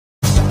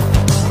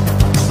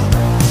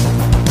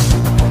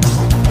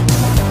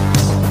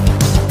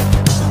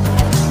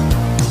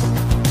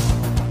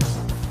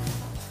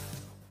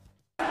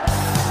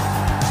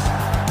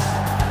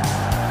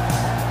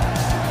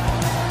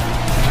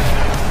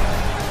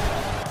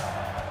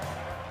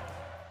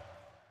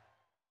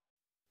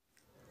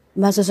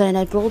Manchester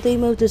United probably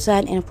moved to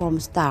sign in from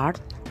start.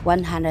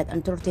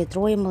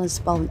 £133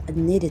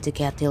 million needed to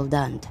get deal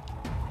done.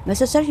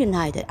 Manchester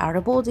United are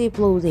reportedly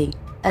plotting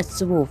a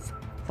swoof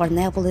for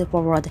Napoli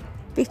forward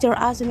Victor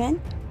Osimhen,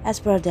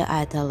 as per the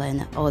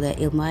Italian or the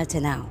Il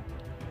Mattino.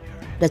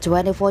 The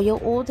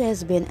 24-year-old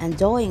has been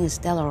enjoying a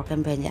stellar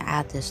campaign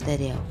at the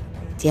Stadio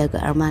Diego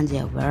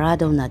Armando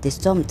Maradona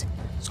disarmed,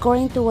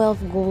 scoring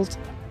 12 goals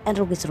and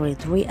registering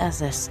 3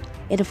 assists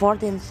in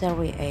 14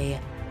 Serie A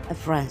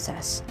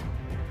appearances.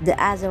 The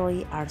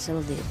Azzurri are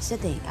still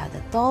sitting at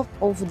the top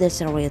of the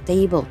Serie A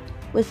table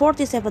with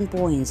 47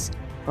 points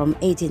from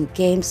 18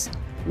 games,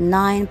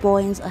 9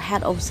 points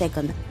ahead of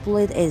second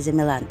place AC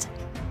Milan.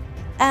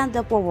 And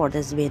the forward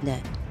has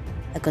been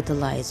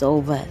catalyzed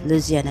over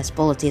Luciano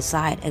Spalletti's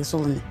side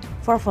excellent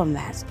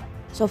performance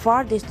so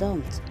far this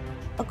term.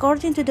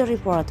 According to the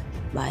report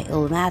by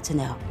Il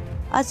Mattino,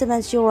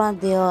 Osimhen's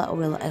current deal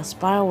will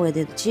expire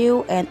within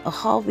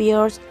 2.5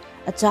 years,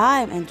 a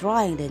time and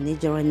trying the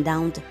Nigerian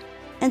down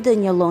and the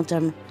new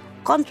long-term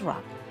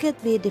contract could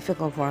be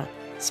difficult for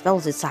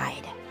Spalletti's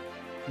side.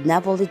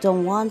 Napoli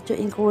don't want to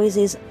increase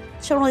his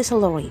current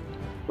salary,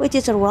 which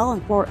is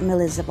around £4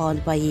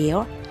 million per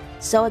year,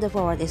 so the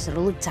forward is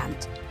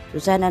reluctant to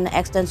sign an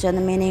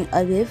extension, meaning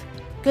a move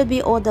could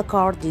be on the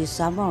card this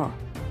summer.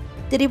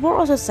 The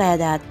report also said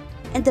that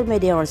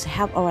intermediaries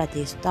have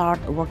already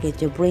started working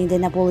to bring the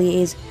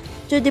Napoli's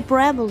to the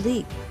Premier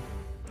League.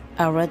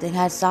 A rating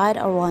has side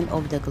around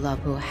of the club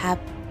who have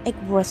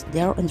expressed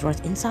their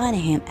interest in signing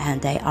him, and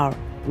they are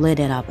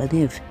leading up a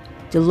move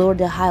to lure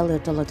the highly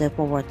talented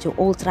forward to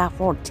Old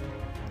Trafford.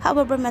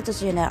 However,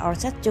 Manchester United are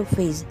set to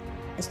face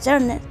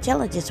stern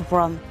challenges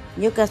from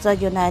Newcastle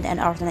United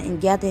and Arsenal in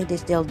getting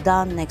this deal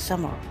done next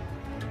summer.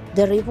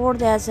 The report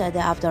says that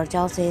after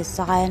Chelsea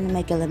signed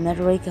Michael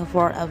Medrick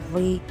for a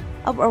fee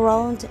of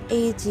around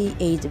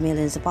 £88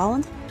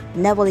 million,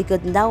 Napoli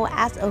could now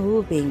ask a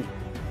whopping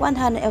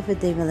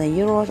 €150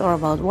 million or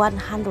about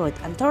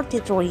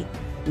 £133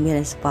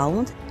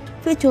 million,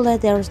 which to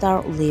let their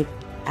star leave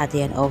at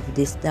the end of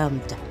this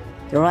term.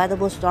 The Red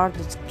Bull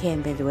started the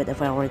campaign with a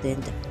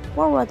favorite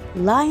forward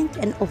line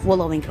and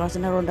following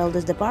Cristiano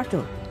Ronaldo's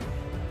departure.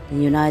 The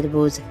United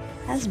Bulls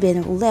has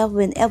been left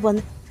with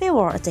even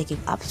fewer attacking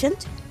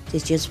options to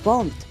choose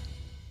from.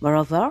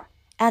 Moreover,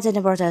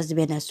 Eden Hazard has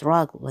been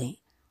struggling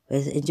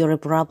with injury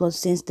problems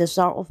since the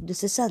start of the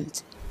season.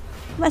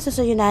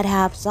 Manchester United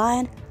have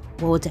signed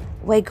both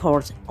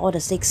Weghorst on a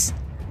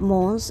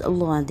 6-month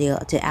loan deal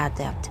to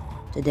adapt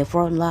to the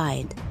front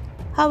line.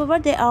 However,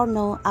 there are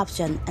no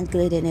options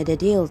including the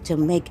deal to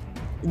make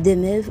the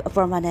move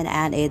permanent,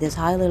 and it is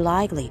highly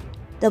likely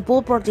the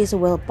both parties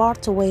will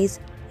part ways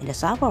in the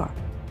summer.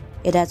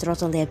 It has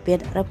recently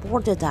been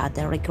reported that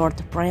the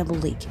record Premier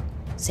League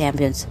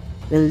champions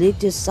will look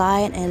to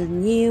sign a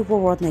new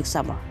forward next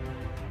summer.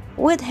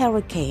 With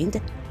Harry Kane,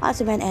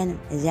 Osimhen and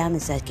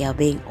Solskjaer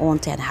being on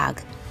Ten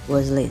Hag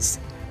was list,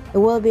 it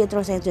will be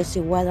interesting to see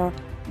whether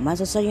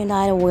Manchester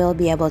United will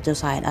be able to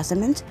sign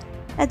Osimhen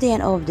at the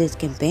end of this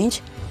campaign.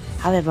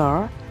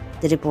 However,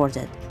 the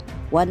reported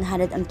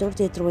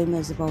 £133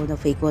 million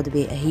fee could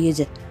be a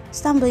huge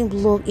stumbling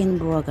block in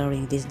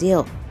brokering this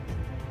deal.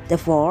 The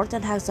fourth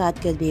and Hag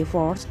side could be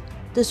forced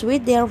to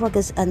switch their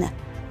focus on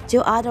two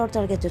other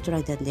targets to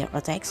strengthen their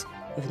attacks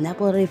if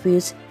Napoli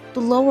refuses to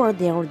lower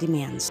their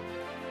demands.